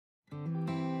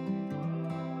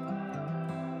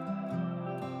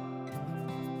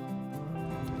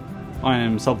I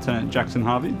am Sub-Lieutenant Jackson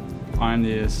Harvey. I am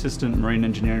the Assistant Marine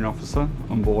Engineering Officer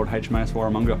on board HMAS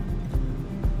Warramunga.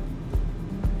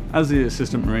 As the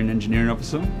Assistant Marine Engineering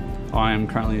Officer, I am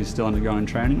currently still undergoing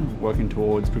training, working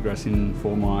towards progressing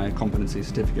for my competency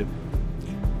certificate.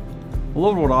 A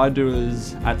lot of what I do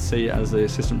is at sea as the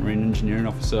Assistant Marine Engineering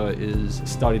Officer is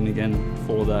studying again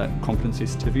for that competency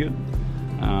certificate.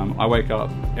 I wake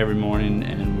up every morning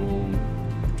and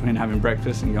between having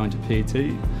breakfast and going to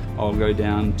PT, I'll go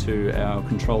down to our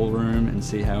control room and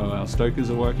see how our stokers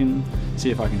are working,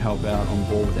 see if I can help out on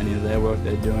board with any of their work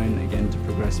they're doing, again to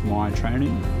progress my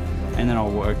training. And then I'll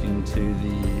work into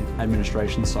the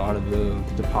administration side of the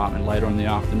department later in the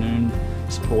afternoon,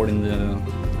 supporting the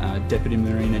Deputy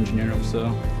Marine Engineering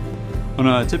Officer. On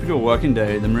a typical working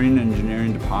day, the Marine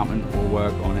Engineering Department will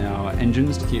work on our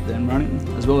engines to keep them running,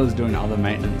 as well as doing other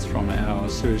maintenance from our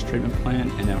sewage treatment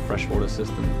plant and our freshwater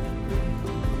system.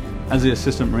 As the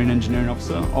Assistant Marine Engineering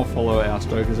Officer, I'll follow our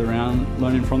stokers around,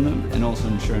 learning from them and also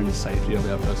ensuring the safety of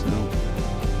our personnel.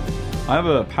 I have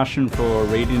a passion for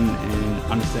reading and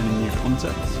understanding new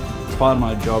concepts. As part of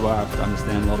my job, I have to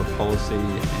understand a lot of policy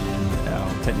and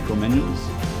our technical manuals.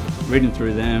 Reading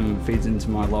through them feeds into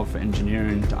my love for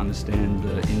engineering to understand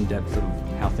the in-depth of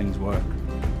how things work.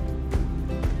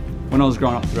 When I was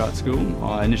growing up throughout school,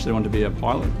 I initially wanted to be a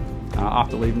pilot.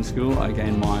 After leaving school, I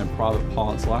gained my private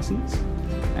pilot's license,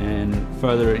 and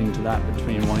further into that,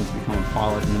 between wanting to become a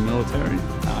pilot in the military,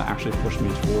 actually pushed me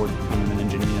toward becoming an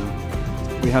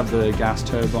engineer. We have the gas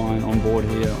turbine on board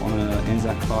here on an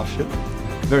Anzac class ship,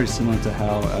 very similar to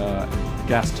how a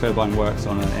gas turbine works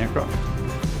on an aircraft.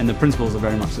 And the principles are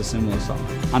very much the similar, so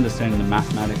understanding the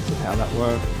mathematics of how that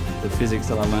works, the physics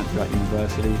that I learnt throughout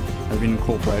university has been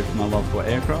incorporated from my love for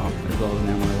aircraft as well as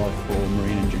now my love for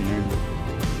marine engineering.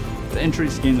 The entry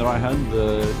scheme that I had,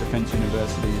 the Defence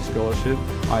University Scholarship,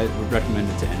 I would recommend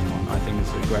it to anyone. I think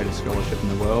it's the greatest scholarship in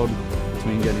the world.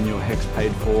 Between getting your HECS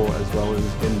paid for as well as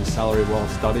getting a salary while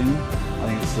studying, I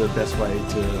think it's the best way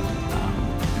to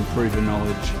improve your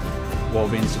knowledge while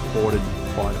being supported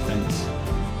by Defence.